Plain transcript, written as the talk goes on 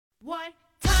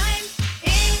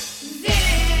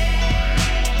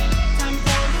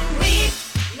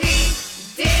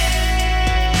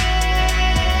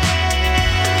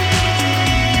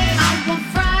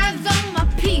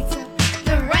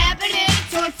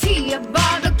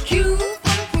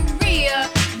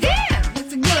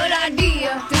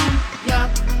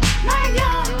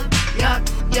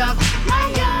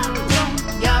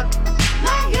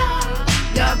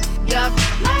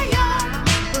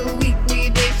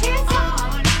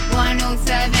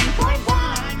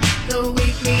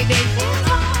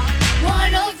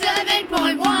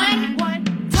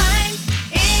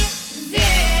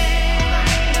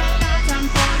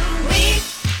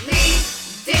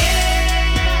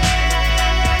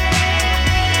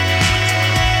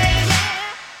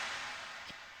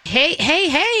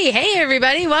Hey,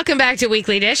 everybody. Welcome back to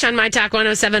Weekly Dish on My Talk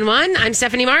 1071. I'm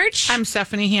Stephanie March. I'm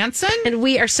Stephanie Hansen. And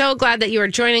we are so glad that you are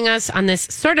joining us on this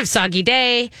sort of soggy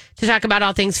day to talk about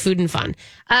all things food and fun.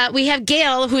 We have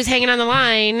Gail, who's hanging on the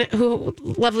line, who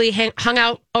hung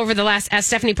out over the last Ask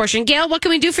Stephanie portion. Gail, what can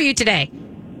we do for you today?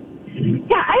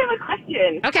 Yeah, I have a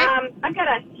question. Okay. I've got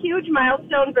a huge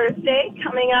milestone birthday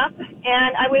coming up,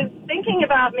 and I was thinking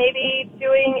about maybe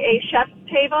doing a chef's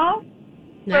table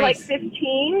for like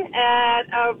 15 at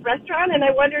a restaurant, and I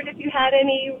wondered if you had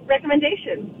any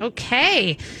recommendations.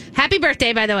 Okay. Happy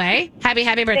birthday, by the way. Happy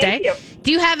birthday. Thank you.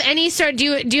 Do you have any sort do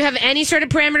you have any sort of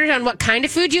parameters on what kind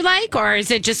of food you like, or is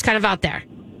it just kind of out there?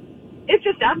 It's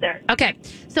just out there. Okay.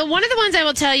 So one of the ones I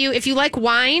will tell you, if you like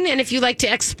wine and if you like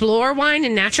to explore wine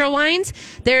and natural wines,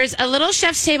 there's a little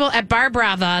chef's table at Bar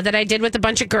Brava that I did with a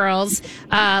bunch of girls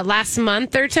last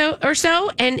month or so.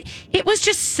 And it was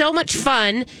just so much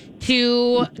fun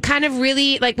to kind of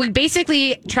really, like, we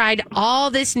basically tried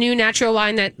all this new natural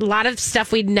wine, that a lot of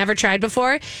stuff we'd never tried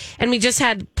before. And we just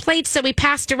had plates that we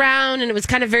passed around, and it was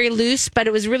kind of very loose, but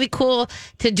it was really cool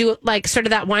to do like sort of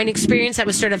that wine experience that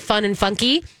was sort of fun and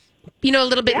funky. You know, a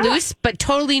little bit loose, but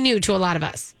totally new to a lot of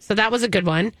us. So that was a good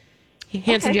one.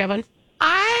 Hanson, do you have one?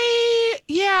 I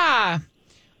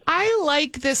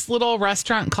like this little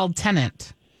restaurant called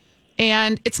Tenant.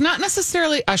 And it's not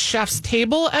necessarily a chef's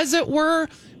table, as it were,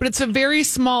 but it's a very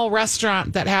small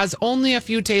restaurant that has only a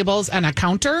few tables and a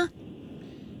counter.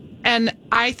 And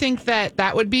I think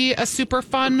that would be a super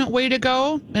fun way to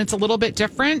go. And it's a little bit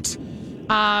different.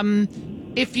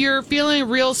 If you're feeling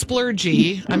real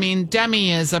splurgy, I mean,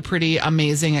 Demi is a pretty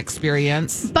amazing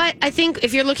experience. But I think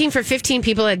if you're looking for 15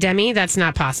 people at Demi, that's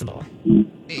not possible.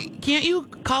 Can't you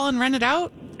call and rent it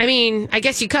out? I mean, I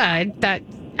guess you could. I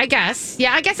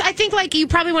think like you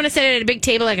probably want to sit at a big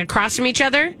table like across from each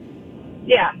other.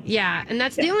 Yeah. Yeah, and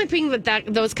that's the only thing with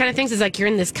those kind of things is like you're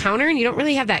in this counter and you don't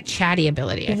really have that chatty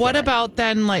ability. What about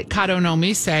then like Kado no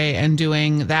Mise and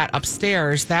doing that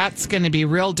upstairs? That's going to be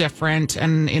real different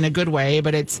and in a good way,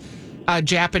 but it's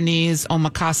Japanese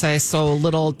omakase, so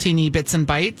little teeny bits and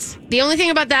bites. The only thing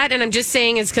about that, and I'm just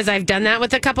saying, is because I've done that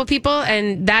with a couple people,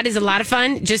 and that is a lot of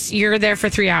fun. Just you're there for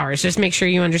 3 hours. Just make sure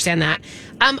you understand that.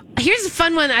 Here's a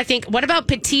fun one, I think. What about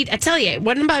Petit Atelier?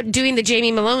 What about doing the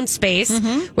Jamie Malone space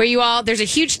where there's a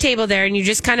huge table there, and you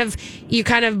just kind of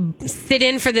sit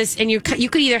in for this, and you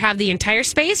could either have the entire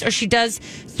space, or she does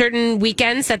certain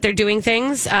weekends that they're doing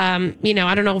things. I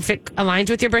don't know if it aligns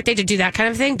with your birthday to do that kind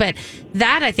of thing, but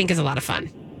that I think is a lot of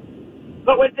fun.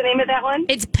 But what's the name of that one?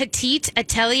 It's Petit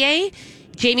Atelier,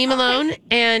 Jamie Malone.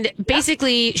 And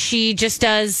basically she just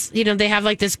does, they have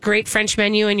like this great French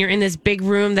menu and you're in this big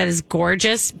room that is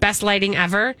gorgeous, best lighting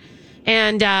ever.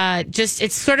 And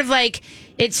it's sort of like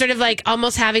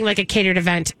almost having like a catered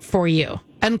event for you.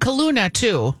 And Kaluna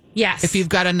too. Yes. If you've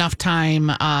got enough time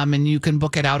and you can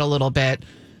book it out a little bit.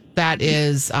 That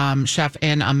is Chef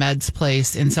Ann Ahmed's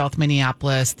place in South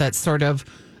Minneapolis. That's sort of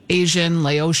Asian,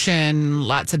 Laotian,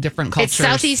 lots of different cultures. It's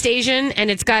Southeast Asian, and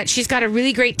she's got a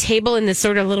really great table in this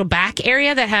sort of little back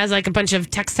area that has like a bunch of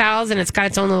textiles, and it's got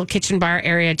its own little kitchen bar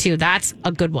area too. That's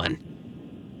a good one.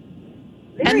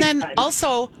 Very then fun.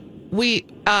 Also, we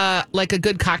like a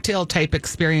good cocktail type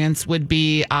experience would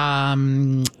be at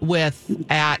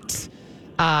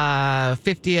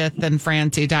 50th and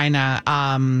France Edina.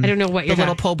 I don't know what you're the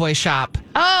little po' boy shop.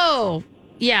 Oh,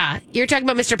 yeah. You're talking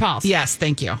about Mr. Paul's. Yes,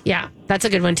 thank you. Yeah, that's a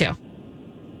good one too.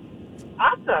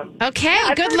 Awesome. Okay,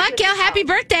 Yeah, good luck, Gail. Happy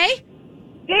birthday.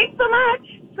 Thanks so much.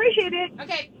 Appreciate it.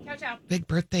 Okay, ciao, ciao. Big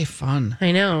birthday fun.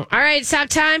 I know. All right, it's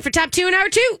time for top 2 in hour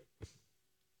 2.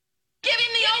 Give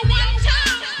him the old 1,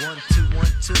 2. 1, 2, 1,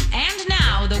 2. And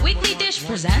now the Weekly Dish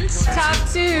presents Top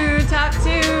 2.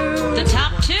 the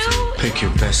top 2 Pick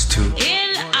your best two.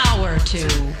 in hour 2.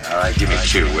 All right, give me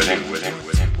 2 with it.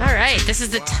 All right, this is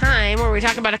the time where we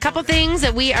talk about a couple things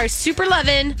that we are super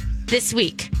loving this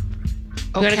week.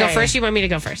 You want to go first? Or you want me to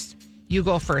go first? You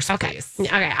go first, please.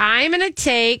 Okay, I'm going to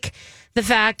take the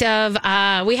fact of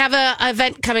we have a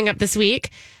event coming up this week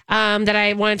that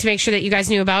I wanted to make sure that you guys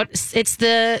knew about. It's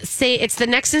the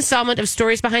next installment of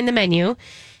Stories Behind the Menu.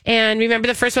 And remember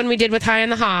the first one we did with High on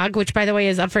the Hog, which, by the way,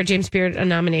 is up for a James Beard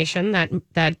nomination, that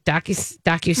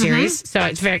docu-series. So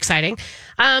it's very exciting.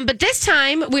 But this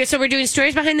time, we're doing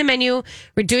Stories Behind the Menu.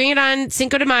 We're doing it on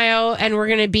Cinco de Mayo, and we're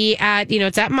going to be at,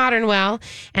 it's at Modern Well.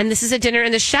 And this is a dinner.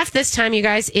 And the chef this time, you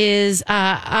guys, is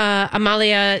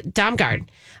Amalia Damgard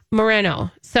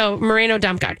Moreno. So Moreno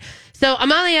Damgard. So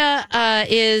Amalia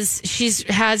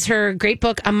has her great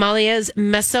book, Amalia's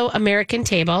Mesoamerican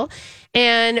Table.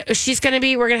 And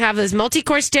we're going to have this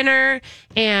multi-course dinner,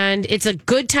 and it's a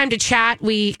good time to chat.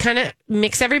 We kind of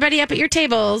mix everybody up at your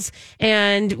tables,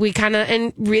 and we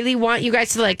and really want you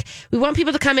guys to we want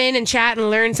people to come in and chat and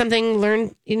learn something,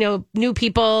 new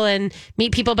people and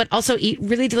meet people, but also eat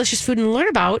really delicious food and learn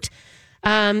about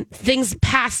things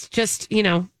past just,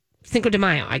 Cinco de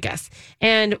Mayo, I guess.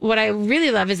 And what I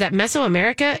really love is that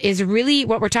Mesoamerica is really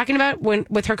what we're talking about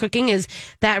with her cooking is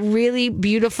that really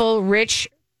beautiful, rich,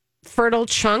 fertile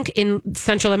chunk in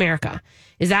Central America.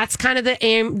 That's kind of the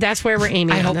aim. That's where we're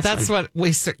aiming. I hope that's what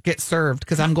we get served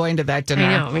because I'm going to that dinner.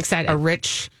 I know. I'm excited. A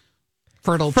rich,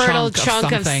 fertile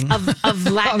chunk of something.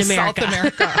 of Latin of America.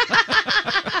 South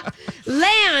America.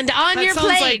 Land on that your sounds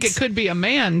plate. Like it could be a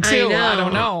man too. I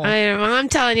don't know. I'm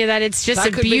telling you that it's just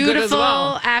that a beautiful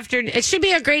well. It should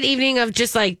be a great evening of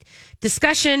just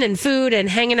discussion and food and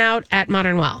hanging out at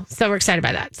Modern Well. So we're excited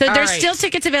by that. So there's still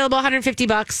tickets available,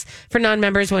 $150 for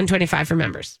non-members, $125 for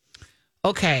members.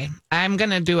 Okay, I'm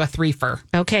going to do a threefer.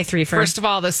 Okay, threefer. First of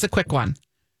all, this is a quick one.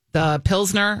 The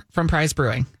Pilsner from Prize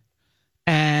Brewing.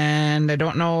 And I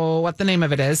don't know what the name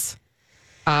of it is,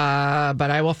 but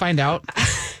I will find out.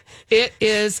 It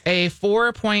is a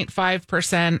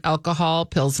 4.5% alcohol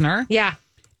Pilsner. Yeah.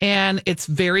 And it's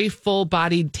very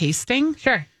full-bodied tasting.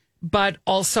 Sure. But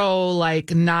also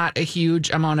not a huge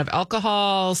amount of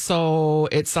alcohol. So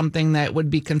it's something that would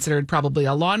be considered probably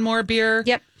a lawnmower beer.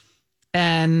 Yep.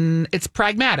 And it's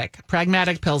pragmatic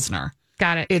Pilsner.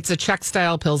 Got it. It's a Czech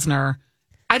style Pilsner.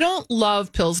 I don't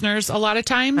love Pilsners a lot of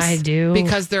times. I do.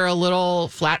 Because they're a little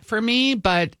flat for me,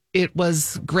 but it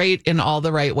was great in all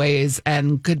the right ways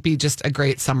and could be just a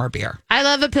great summer beer. I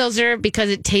love a Pilsner because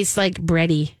it tastes like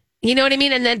bready. You know what I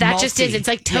mean? And then that Malty. just is. It's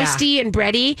like toasty and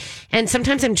bready. And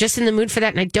sometimes I'm just in the mood for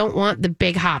that and I don't want the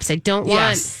big hops. I don't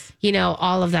want,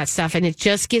 all of that stuff. And it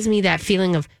just gives me that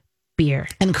feeling of beer.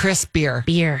 And crisp beer.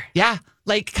 Beer. Yeah.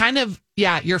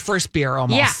 Your first beer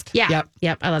almost. Yeah.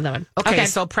 Yep. I love that one. Okay.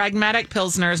 So pragmatic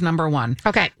Pilsner is number one.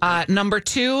 Okay. Number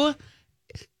two,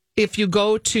 if you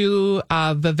go to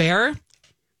Viver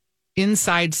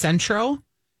inside Centro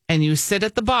and you sit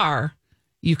at the bar,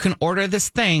 you can order this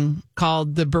thing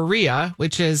called the Birria,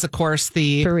 which is, of course,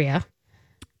 the Birria.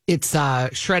 It's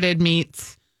shredded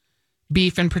meats,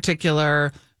 beef in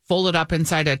particular, folded up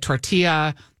inside a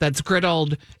tortilla that's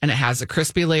griddled, and it has a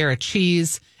crispy layer of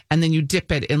cheese, and then you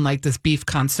dip it in this beef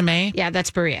consomme. Yeah, that's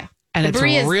Birria. And the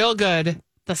it's real good.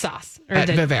 The sauce. At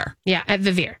Viver. Yeah, at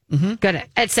Viver. Mm-hmm. Good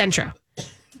at Centro.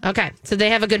 Okay, so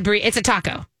they have a good Birria. It's a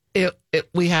taco.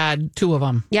 We had two of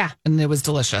them. Yeah. And it was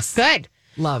delicious. Good.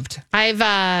 Loved.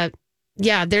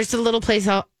 There's a little place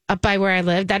up by where I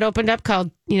live that opened up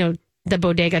called, the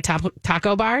Bodega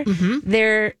Taco Bar. Mm-hmm.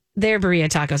 Their Birria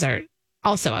tacos are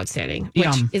also outstanding, which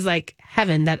Yum. is like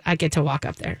heaven that I get to walk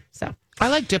up there. So I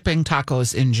like dipping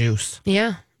tacos in juice.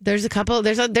 Yeah. There's a couple.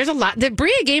 There's a lot. The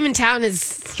Birria game in town is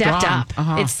stepped Strong. up.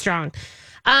 Uh-huh. It's strong.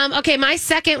 Okay, my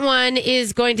second one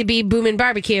is going to be Boomin'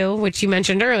 Barbecue, which you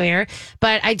mentioned earlier.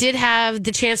 But I did have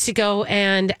the chance to go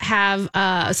and have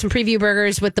some preview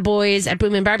burgers with the boys at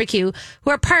Boomin' Barbecue, who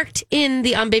are parked in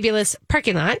the Unbabulous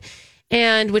parking lot,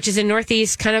 and which is in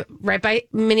Northeast, kind of right by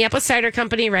Minneapolis Cider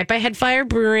Company, right by Headfire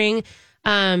Brewing.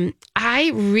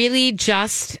 I really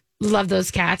just love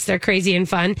those cats. They're crazy and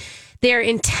fun. They're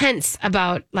intense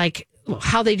about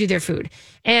how they do their food.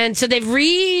 And so they've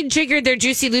rejiggered their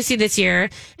Juicy Lucy this year,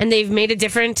 and they've made a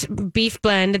different beef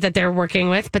blend that they're working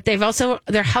with, but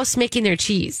they're house making their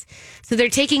cheese. So they're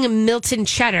taking a Milton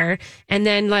cheddar and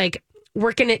then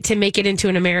working it to make it into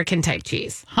an American type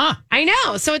cheese. Huh. I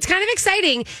know. So it's kind of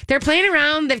exciting. They're playing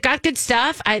around. They've got good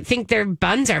stuff. I think their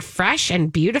buns are fresh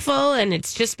and beautiful, and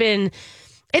it's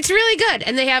really good.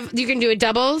 And you can do it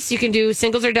doubles, you can do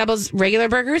singles or doubles, regular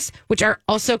burgers, which are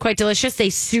also quite delicious. They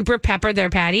super pepper their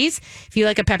patties. If you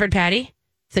like a peppered patty,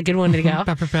 it's a good one to go.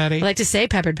 Pepper patty. I like to say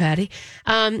peppered patty.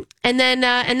 And then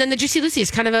the Juicy Lucy is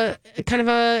kind of a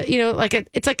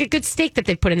it's like a good steak that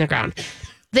they've put in the ground.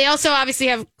 They also obviously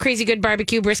have crazy good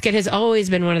barbecue. Brisket has always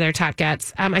been one of their top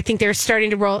gets. I think they're starting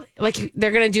to roll,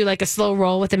 they're going to do a slow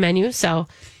roll with the menu. So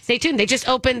stay tuned.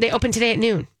 They opened today at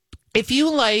noon. If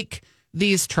you like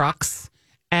these trucks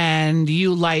and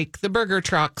you like the burger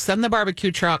trucks and the barbecue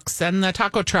trucks and the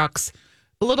taco trucks,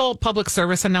 a little public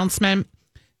service announcement.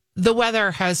 The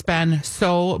weather has been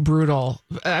so brutal.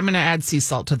 I'm going to add sea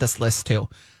salt to this list too.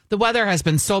 The weather has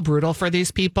been so brutal for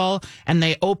these people, and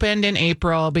they opened in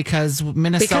April because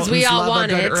Minnesotans we all love a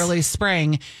good it. early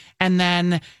spring. And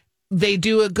then they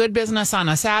do a good business on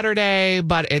a Saturday,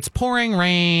 but it's pouring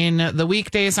rain. The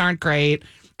weekdays aren't great.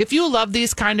 If you love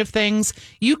these kind of things,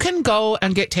 you can go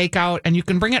and get takeout and you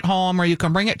can bring it home, or you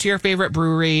can bring it to your favorite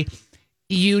brewery.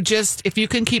 if you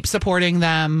can keep supporting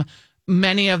them,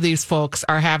 many of these folks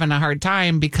are having a hard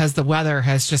time because the weather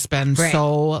has just been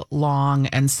so long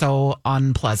and so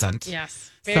unpleasant.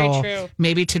 Yes, very true.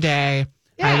 Maybe today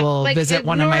I will visit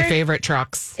one of my favorite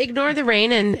trucks. Ignore the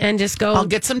rain and just go. I'll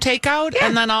get some takeout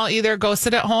and then I'll either go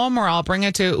sit at home or I'll bring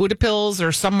it to Utapils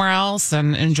or somewhere else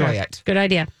and enjoy it. Good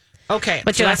idea. Okay,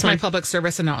 What's your last that's my one? public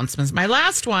service announcements. My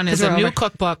last one is a new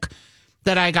cookbook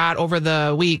that I got over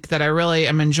the week that I really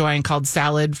am enjoying called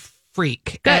Salad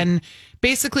Freak. Good. And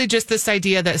basically just this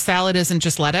idea that salad isn't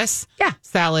just lettuce. Yeah.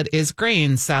 Salad is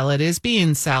grains, salad is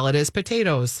beans, salad is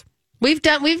potatoes. We've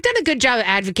done a good job of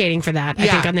advocating for that, I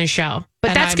think, on this show.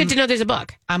 But And that's good to know there's a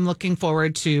book. I'm looking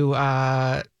forward to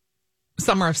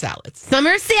Summer of Salads.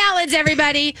 Summer salads,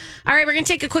 everybody. All right, we're going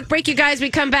to take a quick break, you guys. We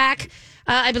come back.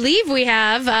 I believe we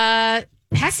have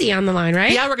Hesse on the line,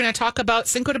 right? Yeah, we're going to talk about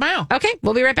Cinco de Mayo. Okay,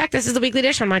 we'll be right back. This is the Weekly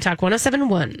Dish on My Talk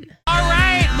 107.1. All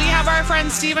right, we have our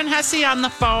friend Stephen Hesse on the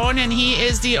phone, and he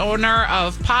is the owner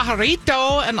of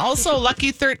Pajarito and also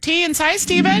Lucky 13s. Hi,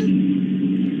 Stephen.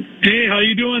 Hey, how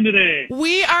you doing today?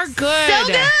 We are good. So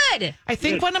good. I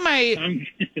think one of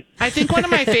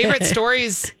my favorite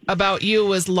stories about you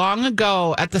was long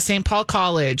ago at the St. Paul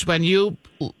College when you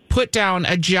put down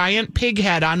a giant pig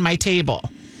head on my table.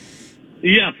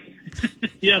 Yes.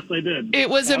 Yes, I did. It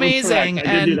was That amazing. correct.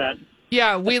 I did do that.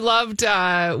 Yeah, we loved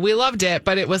it,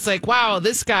 but it was like, wow,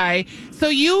 this guy. So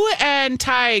you and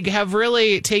Tig have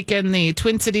really taken the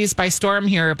Twin Cities by storm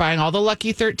here, buying all the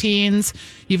Lucky 13s.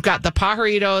 You've got the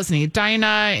Pajaritos and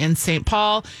Edina in St.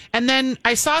 Paul. And then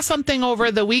I saw something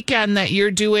over the weekend that you're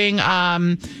doing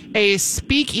a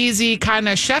speakeasy kind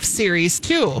of chef series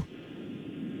too.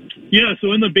 Yeah,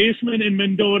 so in the basement in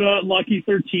Mendota, Lucky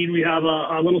 13, we have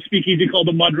a little speakeasy called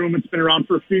the Mud Room. It's been around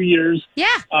for a few years. Yeah.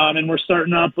 And we're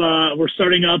starting up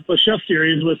a chef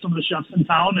series with some of the chefs in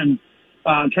town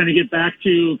and trying to get back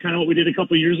to kind of what we did a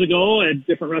couple of years ago at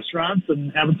different restaurants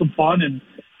and having some fun and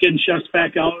getting chefs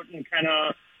back out and kind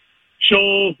of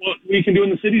show what we can do in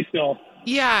the city still.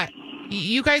 Yeah,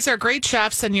 you guys are great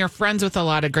chefs and you're friends with a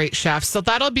lot of great chefs. So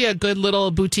that'll be a good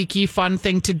little boutique-y fun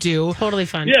thing to do. Totally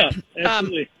fun. Yeah,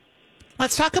 absolutely.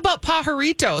 Let's talk about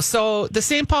Pajarito. So the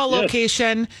St. Paul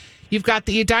location, you've got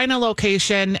the Edina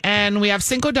location, and we have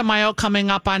Cinco de Mayo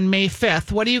coming up on May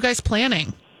 5th. What are you guys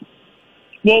planning?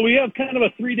 Well, we have kind of a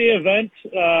 3-day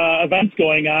events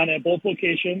going on at both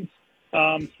locations.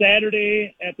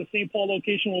 Saturday at the St. Paul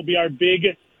location will be our big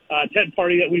tent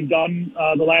party that we've done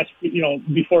the last,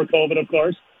 before COVID, of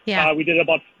course. Yeah. We did it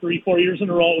about 3-4 years in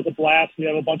a row. It was a blast. We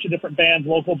have a bunch of different bands,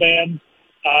 local bands.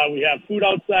 We have food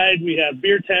outside. We have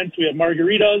beer tents. We have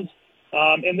margaritas.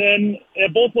 And then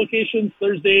at both locations,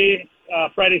 Thursday,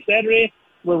 Friday, Saturday,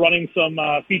 we're running some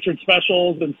featured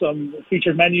specials and some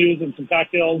featured menus and some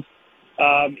cocktails.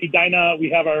 Edina,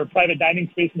 we have our private dining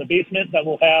space in the basement that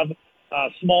will have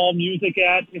small music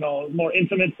at, more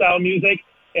intimate style music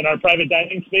in our private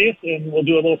dining space. And we'll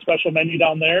do a little special menu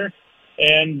down there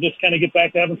and just kind of get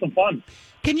back to having some fun.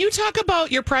 Can you talk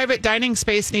about your private dining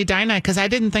space in Edina? Because I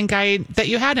didn't think that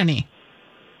you had any.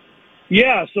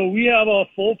 Yeah, so we have a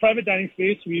full private dining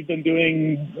space. We've been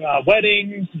doing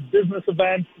weddings, business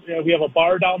events. We have a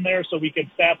bar down there so we can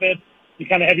staff it. You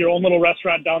kind of have your own little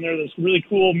restaurant down there. There's really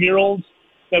cool murals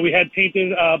that we had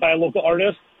painted by a local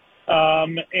artist.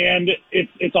 And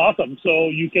it's awesome. So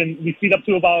we feed up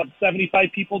to about 75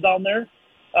 people down there.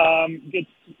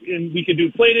 And we could do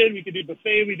plated, we could do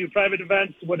buffet, we do private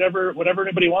events, whatever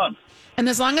anybody wants. And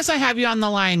as long as I have you on the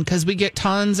line, because we get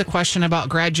tons of question about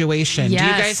graduation. Yes. Do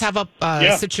you guys have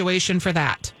a situation for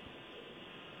that?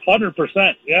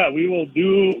 100%. Yeah,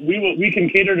 we can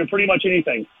cater to pretty much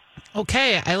anything.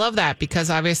 Okay, I love that because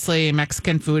obviously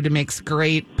Mexican food makes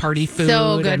great party food.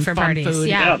 So good and for fun parties. food.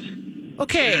 Yeah. Yes.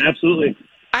 Okay. Yeah, absolutely.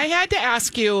 I had to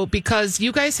ask you because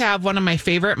you guys have one of my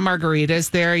favorite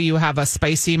margaritas there. You have a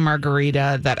spicy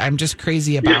margarita that I'm just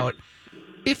crazy about.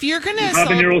 If you're going to...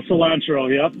 Habanero cilantro,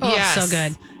 yep. Oh, yes, so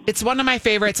good. It's one of my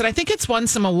favorites. And I think it's won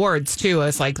some awards, too,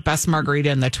 as like the best margarita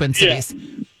in the Twin Cities.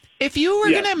 Yeah. If you were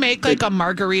going to make like a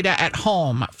margarita at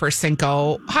home for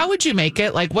Cinco, how would you make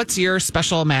it? Like, what's your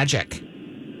special magic?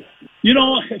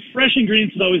 Fresh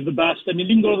ingredients is always the best. I mean,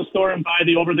 you can go to the store and buy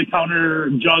the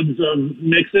over-the-counter jugs of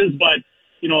mixes, but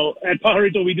at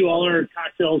Pajarito, we do all our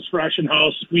cocktails fresh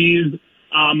in-house, squeezed,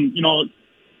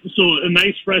 so a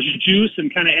nice fresh juice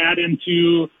and kind of add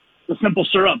into the simple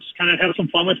syrups, kind of have some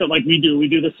fun with it like we do. We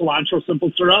do the cilantro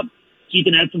simple syrup, so you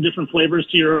can add some different flavors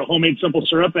to your homemade simple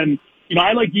syrup. And,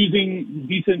 I like using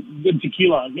good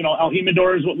tequila. El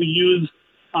Jimador is what we use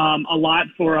a lot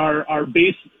for our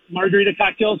base margarita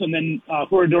cocktails, and then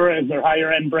Herradura is their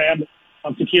higher-end brand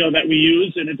of tequila that we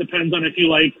use, and it depends on if you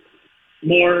like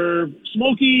more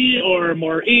smoky or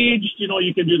more aged,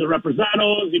 you can do the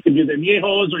Reposados, you can do the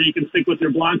Añejos, or you can stick with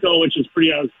your Blanco, which is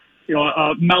pretty,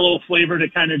 a mellow flavor to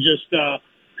kind of just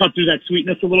cut through that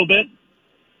sweetness a little bit.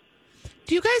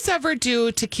 Do you guys ever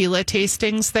do tequila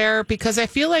tastings there? Because I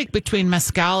feel like between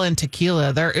mezcal and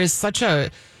tequila, there is such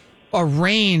a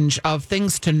range of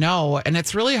things to know, and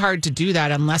it's really hard to do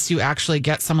that unless you actually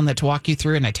get someone that to walk you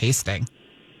through in a tasting.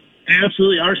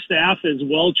 Absolutely. Our staff is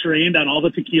well trained on all the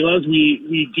tequilas.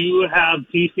 We do have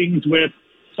tastings with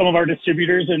some of our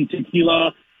distributors and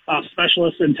tequila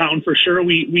specialists in town for sure.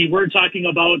 We were talking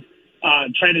about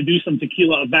trying to do some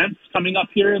tequila events coming up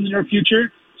here in the near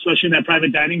future, especially in that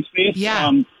private dining space. Yeah.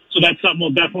 So that's something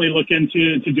we'll definitely look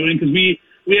into doing, because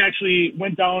we actually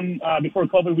went down before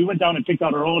COVID. We went down and picked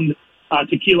out our own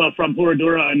tequila from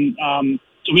Herradura, and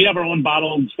so we have our own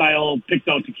bottled style picked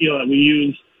out tequila that we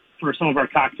use for some of our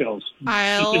cocktails,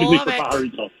 specifically love for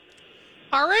it. Pajarito.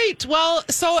 All right. Well,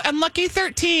 so Unlucky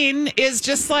 13 is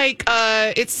just like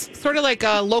it's sort of like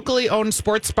a locally owned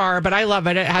sports bar, but I love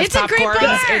it. It has It's a great popcorn.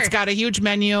 bar. It's got a huge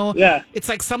menu. Yeah. It's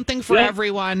like something for Yeah.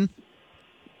 everyone.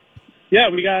 Yeah,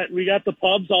 we got the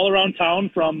pubs all around town,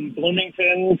 from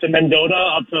Bloomington to Mendota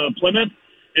up to Plymouth,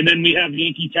 and then we have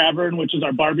Yankee Tavern, which is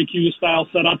our barbecue style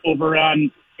setup over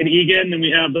in Egan, and we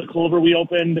have the Clover we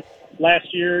opened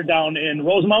last year down in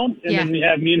Rosemount, and then we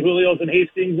have me and Julio's in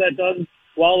Hastings that does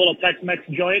a little Tex-Mex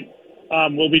joint.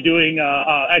 We'll be doing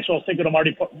actual Cinco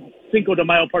de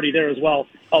Mayo party there as well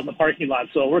out in the parking lot.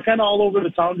 So we're kind of all over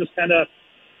the town, just kind of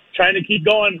trying to keep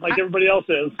going like everybody else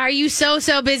is. Are you so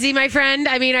busy, my friend?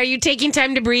 I mean, are you taking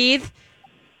time to breathe?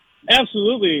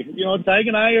 Absolutely. Tig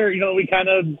and I are, we kind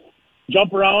of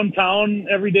jump around town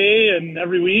every day and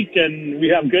every week, and we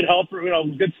have good help,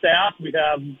 good staff. We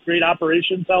have great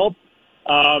operations help,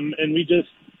 and we just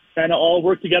kind of all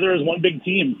work together as one big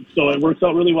team. So it works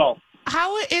out really well.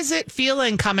 How is it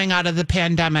feeling coming out of the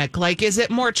pandemic? Like, is it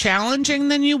more challenging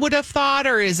than you would have thought,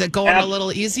 or is it going a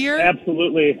little easier?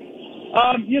 Absolutely.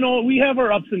 We have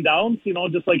our ups and downs,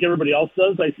 just like everybody else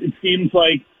does. It seems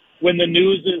like when the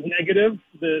news is negative,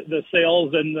 the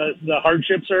sales and the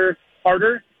hardships are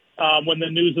harder. When the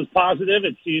news is positive,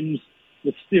 it seems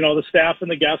the staff and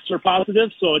the guests are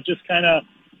positive. So it just kind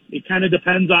of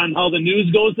depends on how the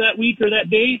news goes that week or that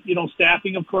day.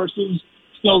 Staffing, of course, is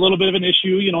still a little bit of an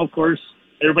issue. Of course,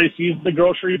 everybody sees the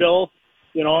grocery bill.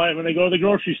 When they go to the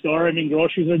grocery store,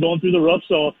 groceries are going through the roof.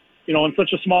 So, in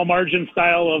such a small margin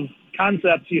style of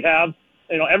concepts you have,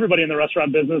 everybody in the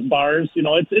restaurant business, bars,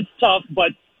 it's tough,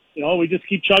 but, we just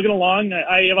keep chugging along.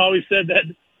 I have always said that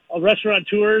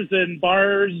restaurateurs and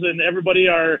bars and everybody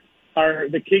are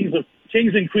the kings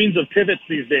and queens of pivots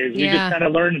these days. We just kind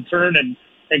of learn to turn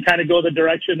and kind of go the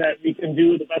direction that we can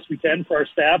do the best we can for our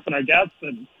staff and our guests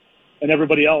and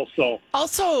everybody else. So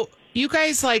also, you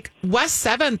guys, like, West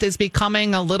 7th is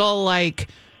becoming a little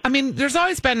there's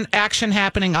always been action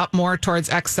happening up more towards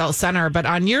XL Center, but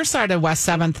on your side of West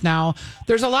 7th now,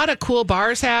 there's a lot of cool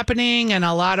bars happening and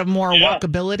a lot of more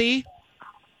walkability.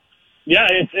 Yeah,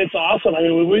 it's awesome.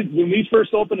 When we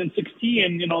first opened in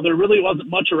 2016, there really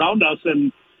wasn't much around us,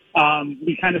 and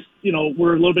we kind of,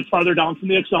 we're a little bit farther down from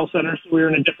the XL Center, so we're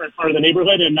in a different part of the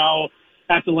neighborhood, and now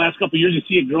after the last couple of years, you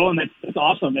see it grow, and that's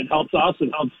awesome. It helps us.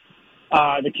 It helps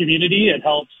the community. It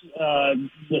helps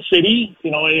the city.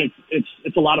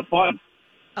 It's a lot of fun.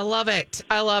 I love it.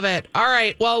 All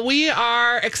right. Well, we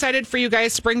are excited for you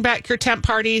guys to bring back your tent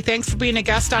party. Thanks for being a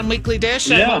guest on Weekly Dish,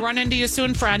 and we'll run into you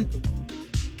soon, friend.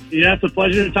 Yeah, it's a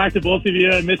pleasure to talk to both of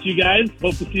you. I miss you guys.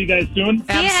 Hope to see you guys soon.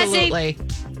 Absolutely.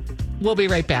 We'll be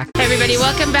right back. Hey, everybody,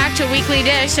 welcome back to Weekly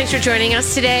Dish. Thanks for joining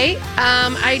us today.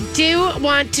 I do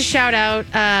want to shout out,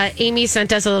 Amy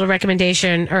sent us a little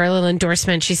recommendation or a little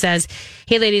endorsement. She says,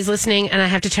 hey, ladies listening, and I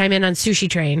have to chime in on Sushi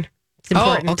Train. It's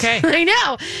important. Oh, okay. I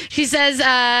know. She says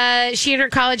she and her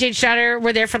college-age daughter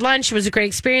were there for lunch. It was a great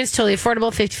experience, totally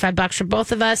affordable, $55 for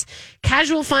both of us.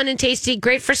 Casual, fun, and tasty,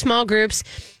 great for small groups.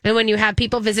 And when you have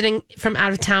people visiting from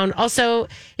out of town. Also,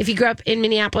 if you grew up in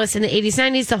Minneapolis in the 80s,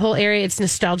 90s, the whole area, it's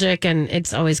nostalgic, and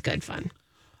it's always good fun.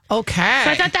 Okay. So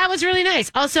I thought that was really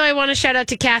nice. Also, I want to shout out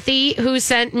to Kathy, who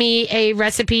sent me a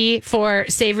recipe for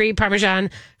savory Parmesan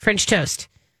French toast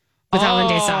with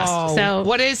hollandaise sauce. So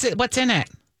what is it? What's in it?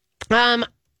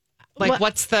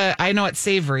 What's the? I know it's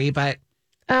savory, but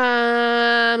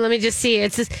let me just see.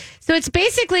 It's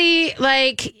basically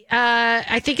like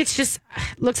I think it's just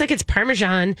looks like it's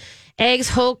Parmesan, eggs,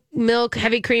 whole milk,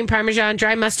 heavy cream Parmesan,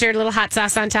 dry mustard, a little hot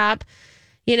sauce on top.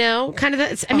 Kind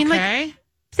of.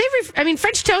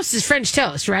 French toast is French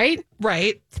toast, right?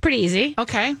 Right. It's pretty easy.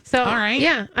 Okay. So, all right.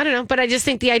 Yeah, I don't know. But I just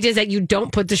think the idea is that you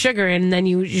don't put the sugar in and then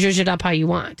you zhuzh it up how you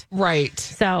want. Right.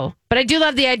 So, but I do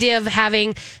love the idea of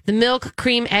having the milk,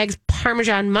 cream, eggs,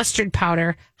 Parmesan, mustard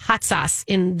powder, hot sauce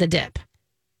in the dip.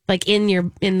 Like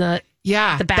the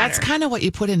batter. That's kind of what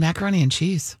you put in macaroni and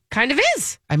cheese. Kind of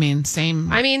is. Same.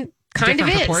 Kind of different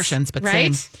is. Proportions, but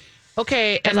right? same.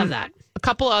 Okay. I love that. A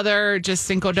couple other just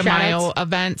Cinco de Mayo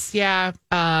events. Yeah.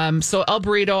 So El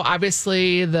Burrito,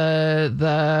 obviously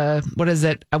the what is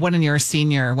it? When you're a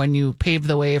senior, when you pave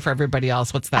the way for everybody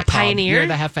else, what's that called? Pioneer? You're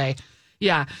the jefe.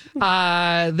 Yeah.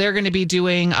 They're going to be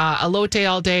doing elote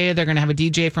all day. They're going to have a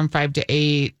DJ from 5 to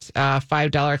 8,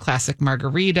 $5 classic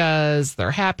margaritas, their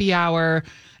happy hour.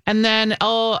 And then,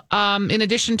 in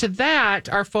addition to that,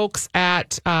 our folks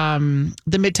at the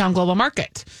Midtown Global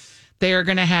Market. They are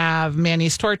going to have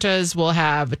Manny's Tortas. We'll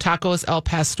have Tacos El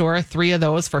Pastor, 3 of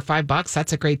those for $5.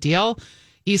 That's a great deal.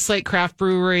 Eastlake Craft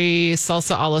Brewery,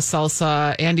 Salsa a la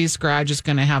Salsa. Andy's Garage is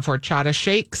going to have horchata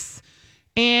shakes.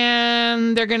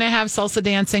 And they're going to have salsa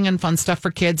dancing and fun stuff for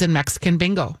kids and Mexican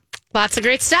bingo. Lots of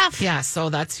great stuff. Yeah, so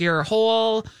that's your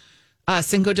whole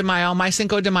Cinco de Mayo. My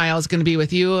Cinco de Mayo is going to be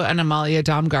with you and Amalia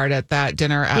Domgard at that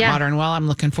dinner at Modern Well. I'm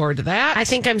looking forward to that. I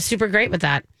think I'm super great with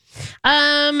that.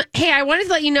 Hey, I wanted to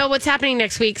let you know what's happening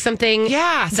next week. Something cool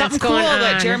going on.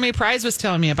 that Jeremy Prize was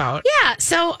telling me about. Yeah,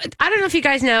 so I don't know if you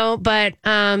guys know, but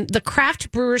the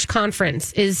Craft Brewers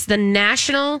Conference is the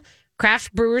national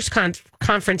Craft Brewers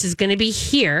Conference is going to be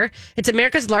here. It's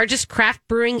America's largest craft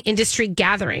brewing industry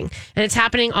gathering, and it's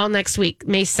happening all next week,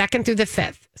 May 2nd through the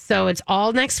 5th. So it's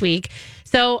all next week.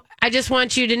 So I just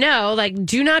want you to know,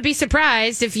 do not be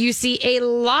surprised if you see a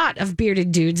lot of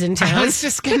bearded dudes in town. I was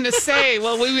just going to say,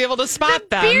 will we be able to spot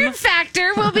them? Beard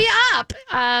factor will be up.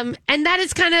 And that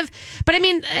is but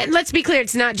let's be clear.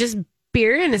 It's not just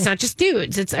beer and it's not just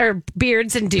dudes. Or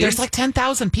beards and dudes. There's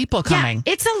 10,000 people coming.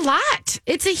 Yeah, it's a lot.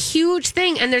 It's a huge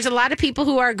thing. And there's a lot of people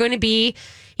who are going to be,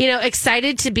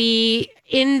 excited to be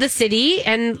in the city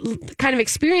and kind of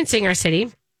experiencing our city.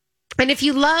 And if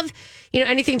you love,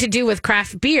 anything to do with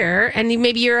craft beer, and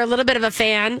maybe you're a little bit of a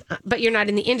fan, but you're not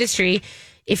in the industry.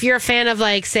 If you're a fan of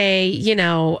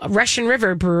Russian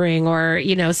River Brewing or,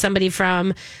 somebody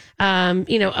from,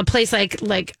 a place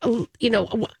like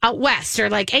out west or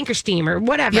like Anchor Steam or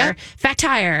whatever, Fat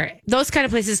Tire, those kind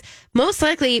of places, most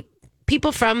likely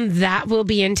people from that will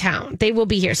be in town. They will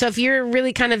be here. So if you're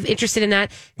really kind of interested in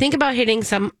that, think about hitting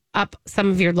some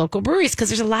of your local breweries because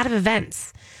there's a lot of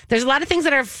events. There's a lot of things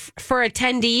that are for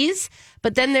attendees,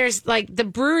 but then there's the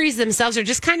breweries themselves are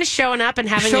just kind of showing up and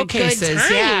having showcases, a good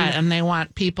time. Yeah, and they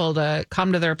want people to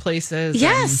come to their places.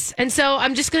 Yes, and so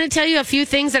I'm just going to tell you a few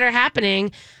things that are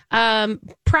happening.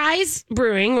 Prize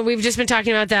Brewing, we've just been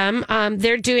talking about them.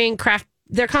 They're doing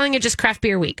they're calling it just Craft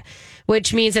Beer Week,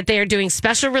 which means that they are doing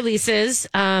special releases.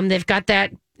 They've got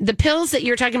the pills that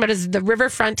you're talking about is the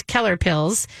Riverfront Keller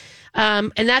pills.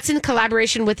 And that's in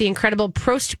collaboration with the incredible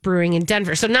Prost Brewing in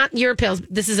Denver. So not your pills.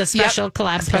 This is a special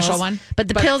collab special pills, one. But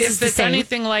the pills is the if it's same.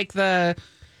 anything like the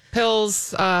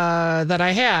pills that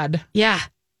I had. Yeah.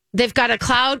 They've got a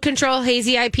Cloud Control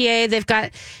Hazy IPA.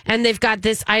 They've got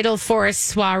this Idle Forest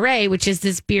Soiree, which is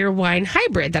this beer wine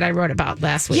hybrid that I wrote about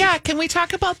last week. Yeah, can we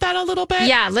talk about that a little bit?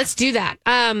 Yeah, let's do that.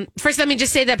 First, let me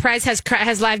just say that Prize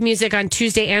has live music on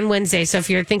Tuesday and Wednesday. So if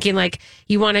you're thinking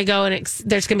you want to go and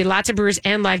there's going to be lots of brewers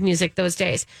and live music those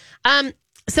days.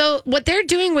 So what they're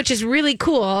doing, which is really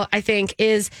cool, I think,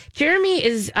 is Jeremy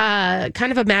is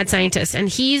kind of a mad scientist, and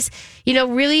he's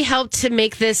really helped to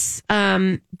make this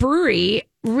brewery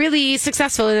really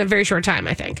successful in a very short time,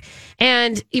 I think.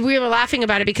 And we were laughing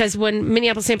about it because when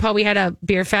Minneapolis St. Paul, we had a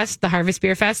beer fest, the Harvest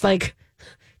Beer Fest, 1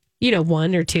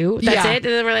 or 2. That's it. And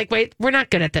then we're like, wait, we're not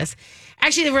good at this.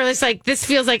 Actually, we're just this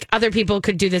feels like other people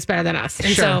could do this better than us. And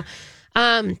sure.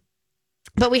 So,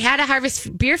 but we had a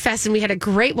Harvest Beer Fest and we had a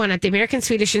great one at the American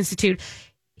Swedish Institute.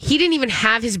 He didn't even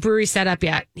have his brewery set up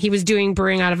yet. He was doing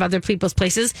brewing out of other people's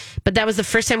places, but that was the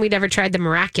first time we'd ever tried the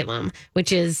Miraculum,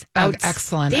 which is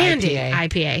excellent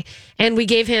IPA. And we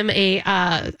gave him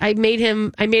I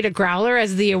made a growler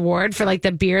as the award for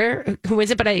the beer who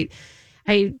wins it, but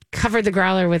I covered the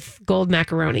growler with gold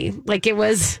macaroni. It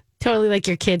was totally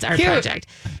your kid's art project.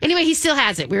 Anyway, he still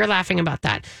has it. We were laughing about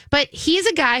that. But he's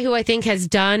a guy who I think has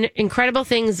done incredible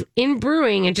things in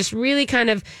brewing and just really kind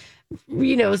of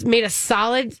made a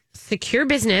solid, secure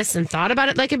business and thought about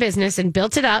it like a business and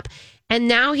built it up. And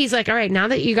now he's all right, now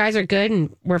that you guys are good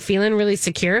and we're feeling really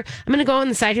secure, I'm going to go on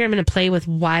the side here. I'm going to play with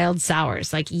wild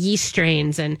sours, yeast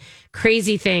strains and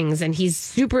crazy things. And he's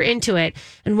super into it.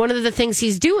 And one of the things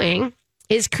he's doing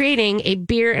is creating a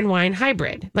beer and wine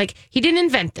hybrid. Like, he didn't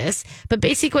invent this, but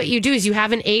basically what you do is you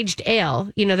have an aged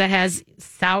ale, that has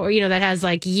sour, that has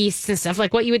like yeast and stuff,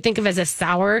 like what you would think of as a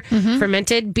sour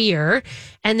fermented beer.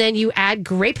 And then you add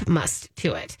grape must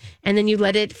to it. And then you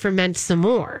let it ferment some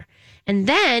more. And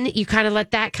then you kind of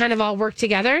let that kind of all work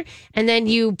together. And then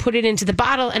you put it into the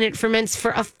bottle and it ferments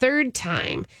for a third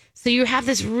time. So you have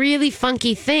this really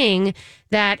funky thing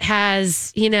that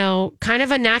has, kind of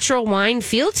a natural wine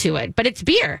feel to it, but it's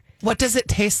beer. What does it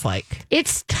taste like?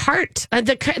 It's tart.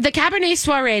 The Cabernet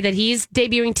Soirée that he's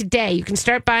debuting today, you can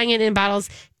start buying it in bottles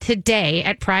today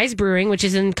at Prize Brewing, which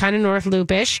is in kind of North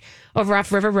Loopish, over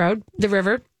off River Road, the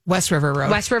river. West River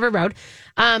Road.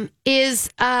 It's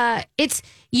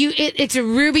a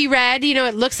ruby red.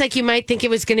 It looks like you might think it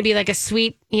was going to be like a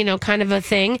sweet, kind of a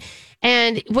thing.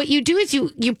 And what you do is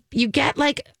you get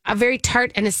like a very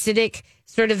tart and acidic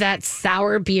sort of that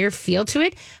sour beer feel to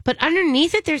it. But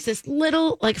underneath it, there's this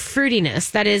little like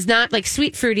fruitiness that is not like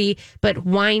sweet fruity, but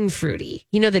wine fruity.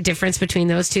 You know the difference between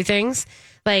those two things?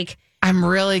 Like, I'm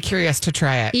really curious to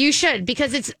try it. You should,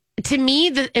 because it's, to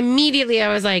me, immediately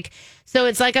I was like, so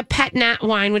it's like a pet nat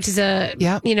wine, which is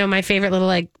my favorite little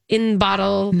like in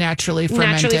bottle, naturally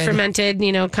fermented,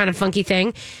 kind of funky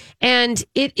thing. And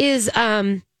it is,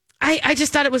 I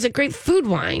just thought it was a great food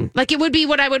wine. Like, it would be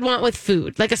what I would want with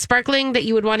food, like a sparkling that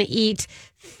you would want to eat,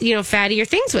 fattier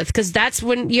things with. Because that's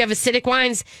when you have acidic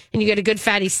wines and you get a good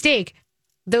fatty steak.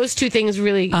 Those two things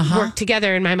really work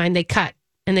together in my mind. They cut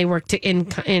and they work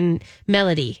in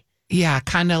melody. Yeah,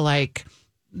 kind of like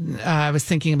I was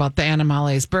thinking about the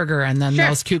Animales burger and then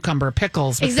those cucumber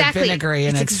pickles with the vinegary,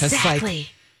 and it's just like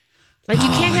you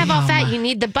can't have all fat. You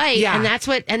need the bite. And that's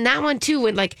and that one too,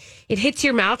 when like it hits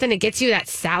your mouth and it gets you that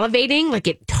salivating, like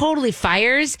it totally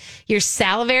fires your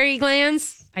salivary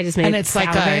glands. I just made and it's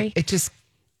salivary. Like it just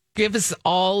gives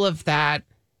all of that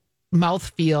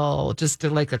mouthfeel, just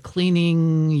like a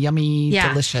cleaning, yummy,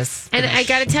 delicious finish. And I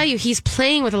got to tell you, he's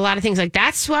playing with a lot of things. Like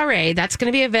that soiree, that's going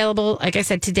to be available, like I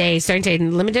said, today, starting today,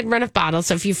 in limited run of bottles.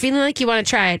 So if you're feeling like you want to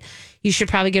try it, you should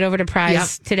probably get over to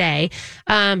Prize today,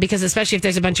 because especially if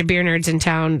there's a bunch of beer nerds in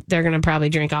town, they're going to probably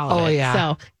drink all of it. Yeah.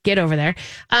 So get over there.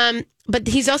 But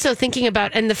he's also thinking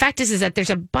about, and the fact is that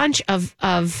there's a bunch of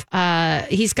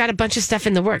he's got a bunch of stuff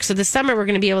in the works. So this summer we're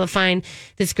going to be able to find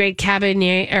this great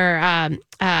Cabernet or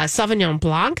Sauvignon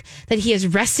Blanc that he has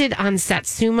rested on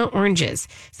Satsuma oranges.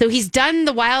 So he's done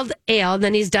the wild ale,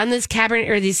 then he's done this Cabernet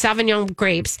or these Sauvignon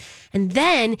grapes, and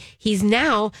then he's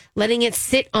now letting it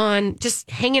sit on, just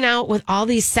hanging out with all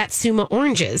these Satsuma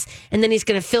oranges, and then he's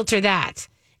going to filter that.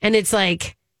 And it's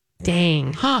like,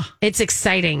 dang. It's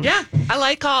exciting. Yeah. I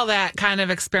like all that kind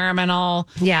of experimental.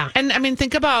 Yeah. And I mean,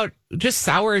 think about just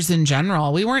sours in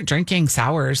general. We weren't drinking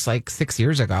sours like 6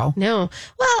 years ago. No.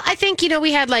 Well, I think,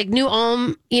 we had like New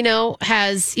Ulm,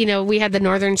 has, we had the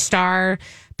Northern Star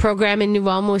program in New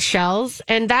Ulm with Shells.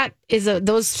 And that is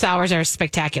those sours are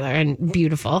spectacular and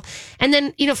beautiful. And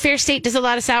then, Fair State does a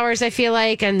lot of sours, I feel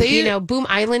like. And, Boom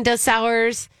Island does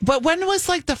sours. But when was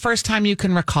like the first time you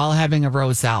can recall having a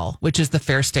Roselle, which is the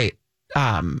Fair State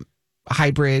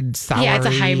hybrid sour? Yeah, it's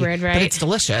a hybrid, right? But it's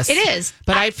delicious. It is.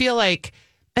 But I feel like,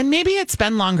 and maybe it's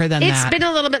been longer than that. It's been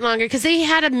a little bit longer because they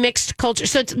had a mixed culture.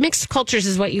 So it's mixed cultures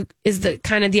is the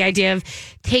kind of the idea of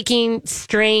taking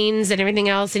strains and everything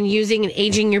else and using and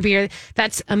aging your beer.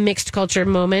 That's a mixed culture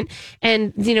moment.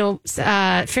 And,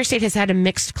 Fair State has had a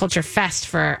mixed culture fest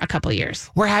for a couple of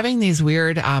years. We're having these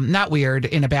weird, not weird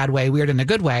in a bad way, weird in a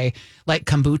good way, like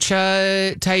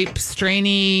kombucha type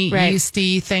strainy,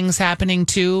 yeasty things happening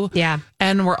too. Yeah.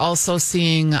 And we're also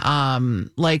seeing,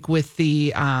 like with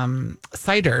the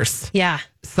ciders. Yeah.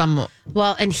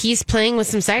 And he's playing with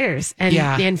some ciders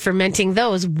and fermenting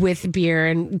those with beer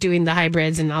and doing the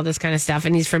hybrids and all this kind of stuff.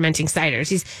 And he's fermenting ciders.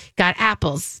 He's got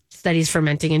apples that he's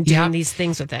fermenting and doing these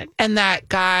things with it. And that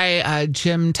guy,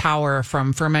 Jim Tower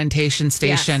from Fermentation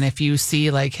Station, if you see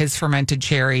like his fermented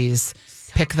cherries,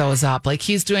 pick those up. Like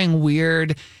he's doing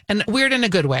weird in a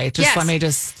good way. Let me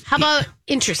just. How about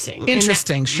interesting?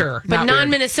 Interesting, sure. But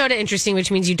non-Minnesota interesting,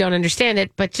 which means you don't understand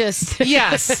it, but just.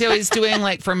 Yes. So he's doing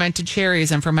like fermented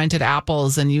cherries and fermented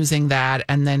apples and using that.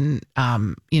 And then,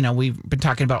 we've been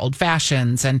talking about old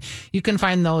fashions, and you can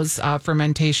find those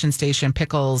Fermentation Station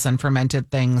pickles and fermented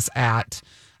things at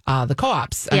the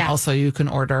co-ops. And also you can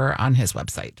order on his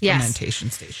website,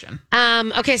 Fermentation Station.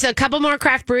 Okay, so a couple more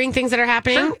craft brewing things that are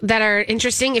happening that are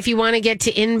interesting. If you want to get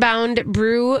to Inbound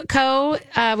Brew Co.,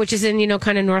 which is in,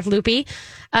 kind of North Loopy,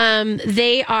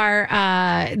 They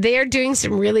are doing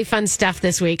some really fun stuff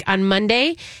this week. On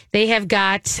Monday, they have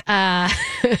got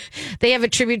they have a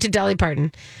tribute to Dolly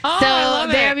Parton. Oh, so I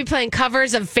love they're it. gonna be playing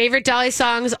covers of favorite Dolly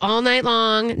songs all night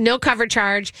long. No cover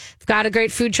charge. They've got a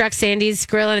great food truck. Sandy's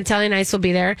Grill and Italian Ice will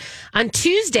be there. On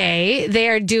Tuesday, they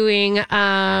are doing.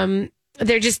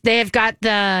 They have got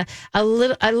a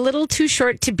little too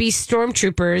short to be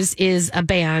Stormtroopers is a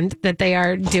band that they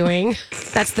are doing.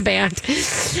 That's the band,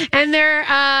 and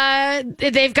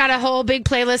they've got a whole big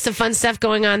playlist of fun stuff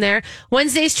going on there.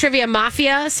 Wednesday's Trivia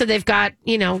Mafia, so they've got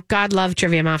God love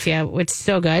Trivia Mafia, which is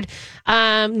so good.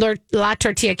 La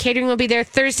Tortilla Catering will be there.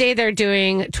 Thursday they're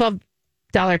doing $12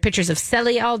 pitchers of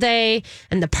Selly all day,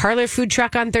 and the Parlor food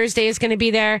truck on Thursday is going to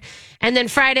be there. And then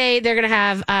Friday they're going to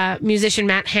have musician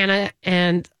Matt Hanna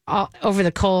and Over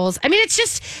the Coals. I mean, it's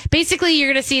just basically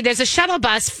you're going to see there's a shuttle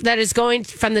bus that is going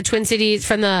from the Twin Cities,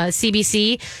 from the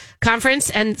CBC conference,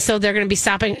 and so they're going to be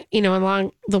stopping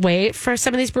along the way for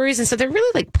some of these breweries, and so they're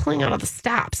really like pulling out all the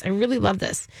stops. I really love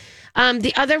this.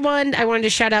 The other one I wanted to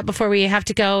shout out before we have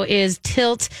to go is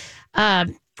Tilt.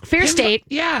 Fair State,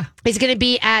 is going to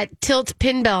be at Tilt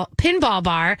Pinball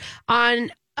Bar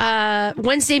on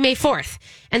Wednesday, May 4th,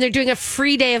 and they're doing a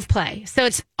free day of play. So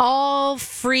it's all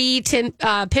free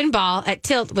pinball at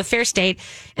Tilt with Fair State,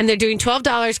 and they're doing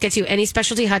 $12, gets you any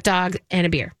specialty hot dog and a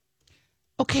beer.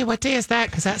 Okay, what day is that?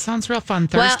 Because that sounds real fun.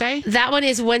 Thursday? Well, that one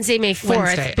is Wednesday, May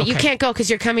 4th, but you can't go because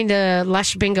you're coming to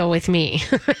Lush Bingo with me.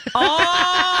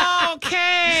 Oh,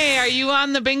 okay. Are you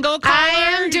on the bingo caller?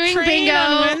 I am doing bingo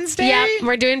on Wednesday. Yep,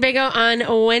 we're doing bingo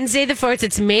on Wednesday the 4th.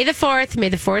 It's May the 4th. May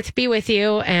the 4th be with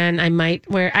you. And I might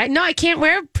wear. I can't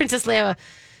wear Princess Leia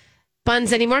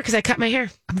buns anymore because I cut my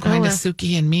hair. I'm going to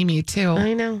Suki and Mimi too.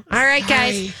 I know. All right,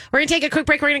 guys, we're gonna take a quick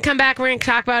break. We're gonna come back. We're gonna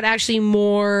talk about actually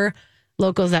more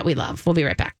locals that we love. We'll be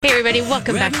right back. Hey, everybody.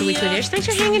 Welcome back to Weekly Dish. Thanks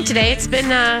for hanging today. It's been,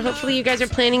 hopefully you guys are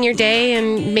planning your day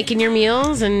and making your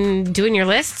meals and doing your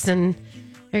lists, and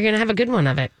you're going to have a good one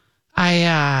of it.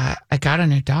 I got a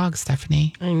new dog,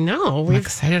 Stephanie. I know. I'm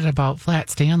excited about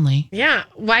Flat Stanley. Yeah.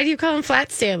 Why do you call him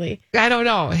Flat Stanley? I don't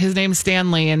know. His name's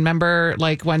Stanley. And remember,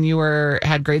 like when you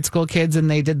had grade school kids and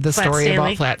they did the story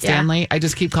about Flat Stanley? I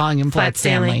just keep calling him Flat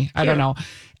Stanley. I don't know.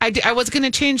 I was going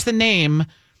to change the name.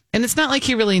 And it's not like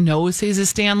he really knows he's a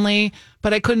Stanley,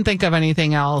 but I couldn't think of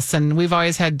anything else. And we've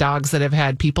always had dogs that have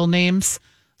had people names.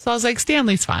 So I was like,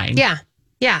 Stanley's fine. Yeah.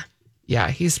 Yeah. Yeah,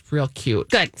 he's real cute.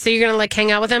 Good. So you're going to like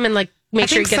hang out with him and like make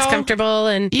sure he gets comfortable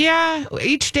and yeah,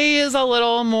 each day is a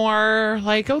little more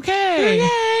like okay.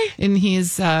 And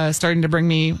he's starting to bring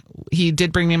me. He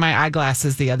did bring me my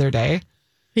eyeglasses the other day.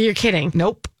 You're kidding?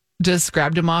 Nope. Just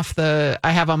grabbed him off I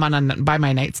have him by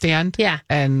my nightstand. Yeah.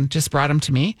 And just brought him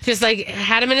to me. Just like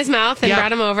had him in his mouth and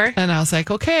brought him over. And I was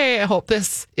like, okay, I hope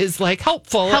this is like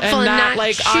helpful and not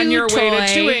like on your way to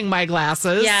chewing my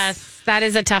glasses. Yes, that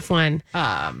is a tough one.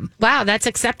 Wow, that's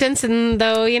acceptance. And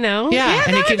though, Yeah,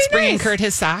 and he keeps bringing Kurt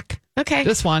his sock. Okay.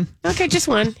 Just one. Okay, just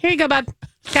one. Here you go, bud.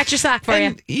 Got your sock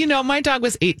for you. My dog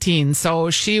was 18, so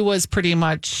she was pretty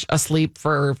much asleep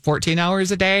for 14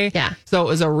 hours a day. Yeah. So it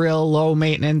was a real low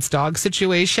maintenance dog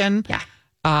situation.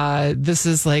 Yeah. This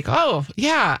is like, oh,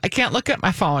 yeah, I can't look at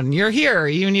my phone. You're here.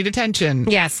 You need attention.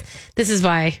 Yes. This is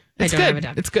why I don't have a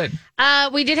dog. It's good.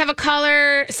 We did have a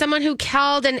caller, someone who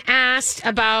called and asked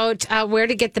about where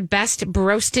to get the best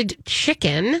roasted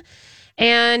chicken.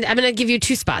 And I'm going to give you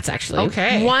two spots, actually.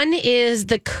 Okay. One is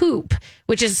the Coop,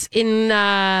 which is in,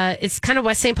 it's kind of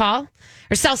West St. Paul,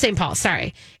 or South St. Paul,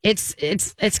 sorry. It's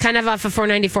kind of off of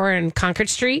 494 and Concord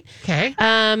Street. Okay.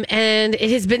 And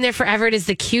it has been there forever. It is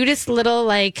the cutest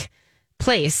little,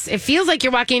 place. It feels like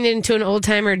you're walking into an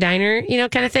old-timer diner,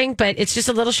 kind of thing, but it's just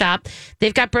a little shop.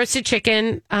 They've got roasted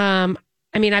chicken.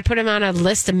 I put him on a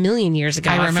list a million years ago.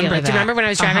 I remember that. Do you remember when I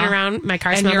was driving around, my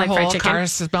car smelled like fried chicken? And your whole car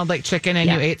smelled like chicken, and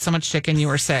you ate so much chicken, you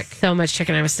were sick. So much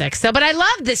chicken, I was sick. But I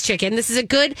love this chicken. This is a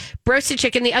good roasted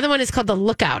chicken. The other one is called the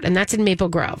Lookout, and that's in Maple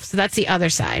Grove. So that's the other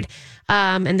side.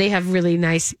 And they have really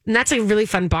nice, and that's a really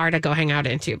fun bar to go hang out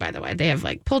into, by the way. They have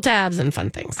pull tabs and fun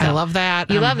things. So I love that.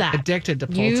 You love that. Addicted to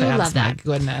pull you tabs. Love that. My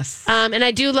goodness. And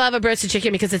I do love a roasted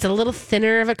chicken because it's a little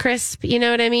thinner of a crisp, you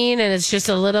know what I mean? And it's just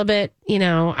a little bit, I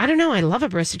don't know. I love a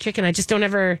roasted chicken. I just don't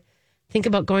ever think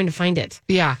about going to find it.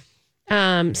 Yeah.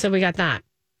 So we got that.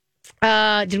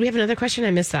 Did we have another question?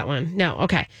 I missed that one. No.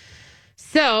 Okay.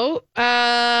 So,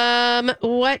 so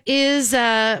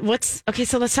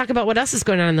let's talk about what else is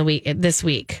going on this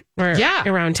week or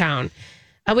around town.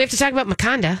 We have to talk about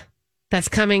Maconda. That's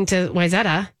coming to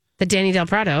Wayzata, the Danny Del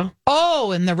Prado.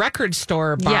 Oh, and the record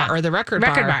store bar or the record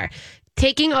bar.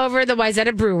 Taking over the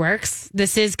Wayzata Brew Works.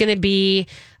 This is going to be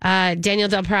Daniel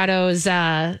Del Prado's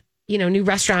new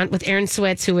restaurant with Aaron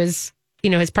Switz, who was,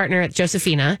 his partner at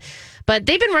Josefina. But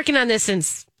they've been working on this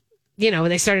since,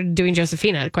 they started doing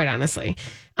Josefina, quite honestly.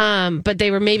 But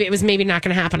it was maybe not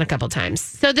going to happen a couple times.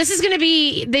 So this is going to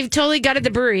be, they've totally gutted the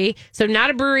brewery. So not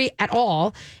a brewery at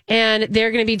all. And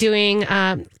they're going to be doing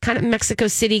kind of Mexico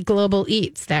City global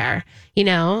eats there.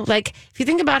 Like if you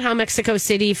think about how Mexico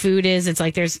City food is,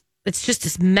 it's just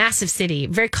this massive city,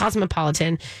 very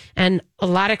cosmopolitan, and a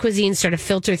lot of cuisines sort of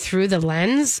filter through the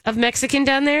lens of Mexican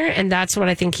down there, and that's what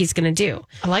I think he's going to do.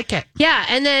 I like it. Yeah,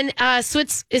 and then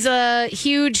Switz is a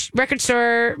huge record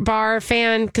store bar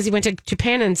fan because he went to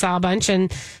Japan and saw a bunch,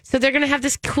 and so they're going to have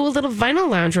this cool little vinyl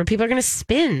lounge where people are going to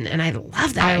spin, and I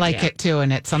love that. I idea. like it too,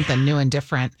 and it's something new and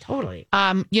different. Totally.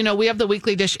 We have the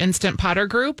Weekly Dish Instant Potter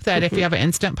group that if you have an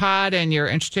Instant Pot and you're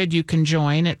interested, you can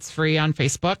join. It's free on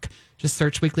Facebook. Just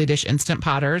search Weekly Dish Instant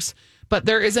Potters. But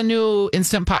there is a new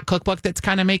Instant Pot cookbook that's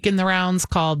kind of making the rounds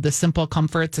called The Simple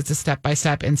Comforts. It's a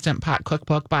step-by-step Instant Pot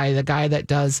cookbook by the guy that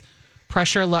does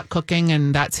Pressure Luck Cooking,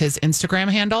 and that's his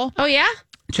Instagram handle. Oh, yeah?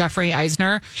 Jeffrey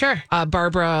Eisner. Sure.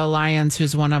 Barbara Lyons,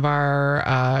 who's one of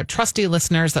our trusty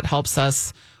listeners that helps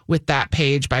us with that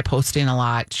page by posting a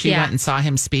lot. She went and saw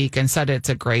him speak and said it's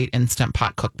a great Instant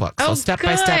Pot cookbook. So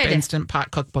step-by-step Instant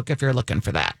Pot cookbook if you're looking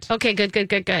for that. Okay, good. Did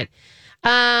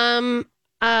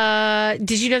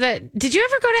you know that? Did you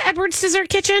ever go to Edward's Dessert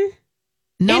Kitchen?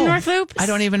 No, in North Loop? I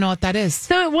don't even know what that is.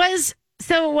 So it was.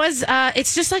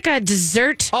 It's just like a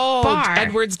dessert bar.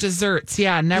 Edward's Desserts.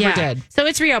 Yeah, never did. So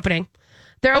it's reopening.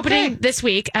 They're opening this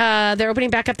week. They're opening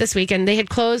back up this week, and they had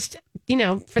closed. For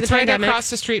the pandemic. Right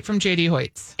across the street from JD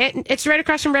Hoyt's. It's right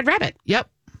across from Red Rabbit. Yep.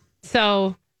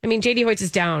 So JD Hoyt's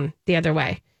is down the other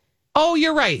way. Oh,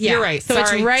 you're right. Yeah. You're right. So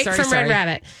it's right from Red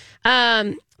Rabbit.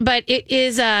 But it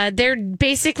is, they're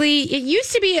basically, it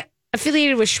used to be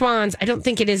affiliated with Schwann's. I don't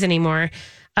think it is anymore.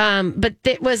 But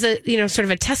it was a, sort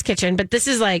of a test kitchen. But this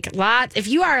is like if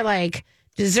you are like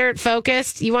dessert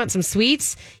focused, you want some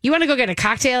sweets, you want to go get a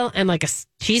cocktail and like a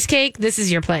cheesecake, this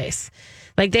is your place.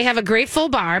 Like they have a great full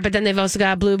bar, but then they've also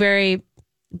got blueberry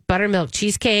buttermilk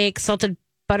cheesecake, salted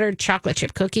buttered chocolate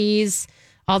chip cookies,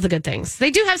 all the good things.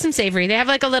 They do have some savory. They have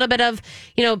like a little bit of,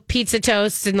 pizza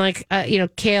toast and like,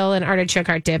 kale and artichoke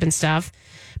heart dip and stuff.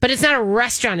 But it's not a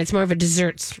restaurant. It's more of a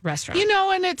desserts restaurant.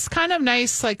 And it's kind of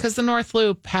nice, like, because the North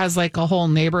Loop has like a whole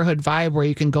neighborhood vibe where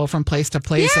you can go from place to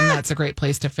place, and that's a great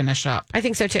place to finish up. I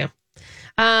think so too.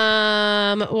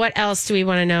 What else do we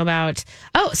want to know about?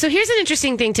 Oh, so here's an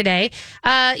interesting thing today.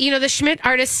 The Schmidt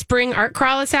Artist Spring Art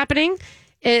Crawl is happening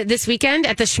this weekend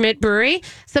at the Schmidt Brewery.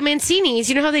 So Mancini's,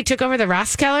 you know how they took over the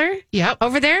Rosskeller? Yep.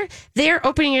 Over there? They're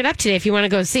opening it up today if you want to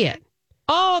go see it.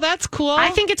 Oh, that's cool. I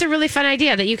think it's a really fun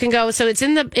idea that you can go. So it's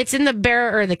in the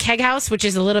Bear or the Keg House, which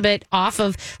is a little bit off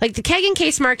of like the Keg and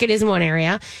Case Market is in one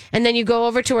area, and then you go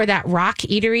over to where that Rock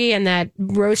Eatery and that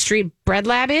Rose Street Bread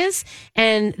Lab is,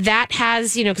 and that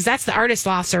has because that's the artist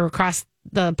lofts are across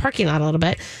the parking lot a little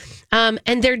bit.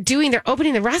 And they're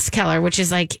opening the Rosskeller, which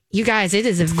is like, you guys, it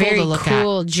is a very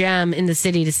cool gem in the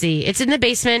city to see. It's in the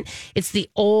basement. It's the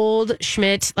old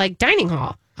Schmidt like dining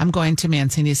hall. I'm going to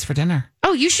Mancini's for dinner.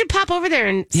 Oh, you should pop over there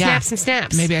and snap some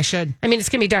snaps. Maybe I should. I mean, it's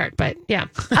going to be dark, but yeah.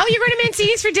 Oh, you're going to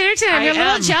Mancini's for dinner tonight. I'm a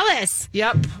little jealous.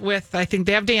 Yep. I think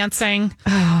they have dancing.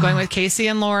 Going with Casey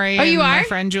and Lori. Oh, you are? My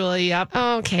friend Julie. Yep.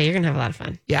 Oh, okay. You're going to have a lot of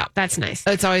fun. Yeah. That's nice.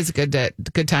 It's always a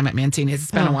good time at Mancini's.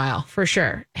 It's been a while. For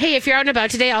sure. Hey, if you're out and about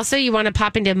today, also, you want to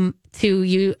pop into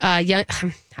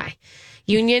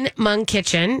Union Hmong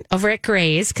Kitchen over at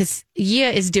Gray's, because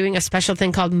Yia is doing a special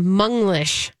thing called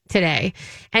Hmonglish today,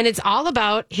 and it's all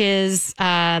about his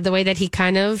the way that he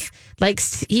kind of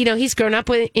likes. He's grown up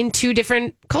in two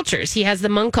different cultures. He has the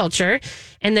Hmong culture,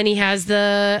 and then he has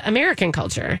the American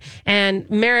culture, and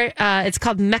it's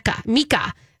called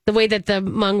Mika. The way that the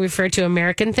Hmong refer to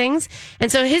American things.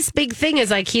 And so his big thing is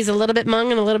like he's a little bit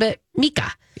Hmong and a little bit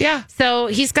Mika. Yeah. So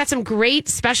he's got some great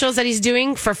specials that he's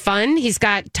doing for fun. He's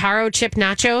got taro chip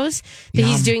nachos.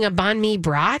 He's doing a banh mi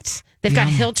brat. They've got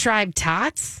Hill Tribe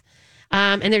tots.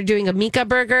 And they're doing a Mika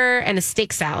burger and a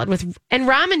steak salad and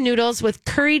ramen noodles with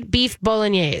curried beef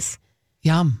bolognese.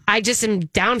 Yum. I just am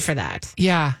down for that.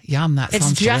 Yeah, yum. That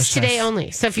sounds delicious. It's just today only.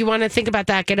 So if you want to think about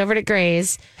that, get over to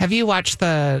Gray's. Have you watched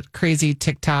the crazy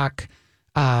TikTok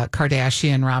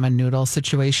Kardashian ramen noodle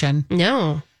situation?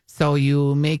 No. So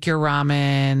you make your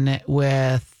ramen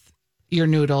with your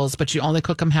noodles, but you only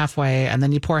cook them halfway, and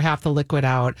then you pour half the liquid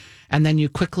out, and then you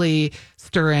quickly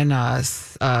stir in a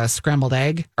scrambled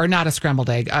egg, or not a scrambled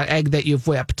egg, an egg that you've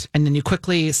whipped, and then you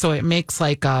quickly, so it makes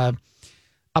like a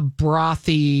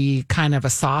brothy kind of a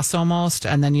sauce almost,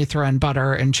 and then you throw in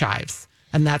butter and chives.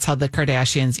 And that's how the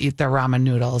Kardashians eat their ramen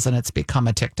noodles, and it's become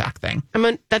a TikTok thing.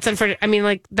 That's unfortunate. I mean,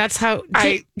 like, that's how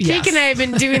Jake yes. and I have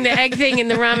been doing the egg thing in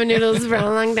the ramen noodles for a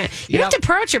long time. You Yep. have to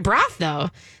pour out your broth, though.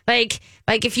 Like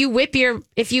if you whip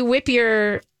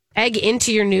your egg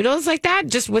into your noodles like that,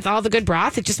 just with all the good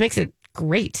broth, it just makes it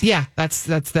great. Yeah, that's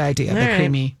the idea. All the right.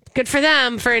 creamy. Good for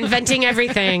them for inventing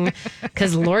everything,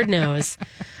 because Lord knows.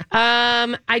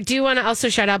 I do want to also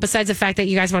shout out, besides the fact that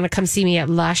you guys want to come see me at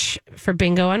Lush for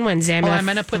bingo on Wednesday. I'm gonna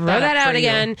going to put throw that that up out for you.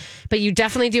 again, but you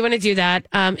definitely do want to do that.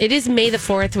 It is May the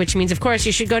 4th, which means, of course,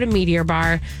 you should go to Meteor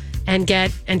Bar and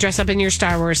dress up in your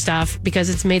Star Wars stuff, because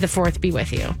it's May the 4th be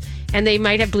with you. And they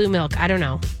might have blue milk. I don't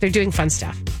know. They're doing fun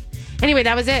stuff. Anyway,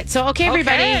 that was it. So, okay,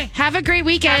 everybody, Okay. have a great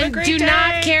weekend. Have a great do day.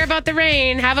 not care about the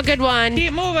rain. Have a good one.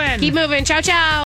 Keep moving. Keep moving. Ciao, ciao.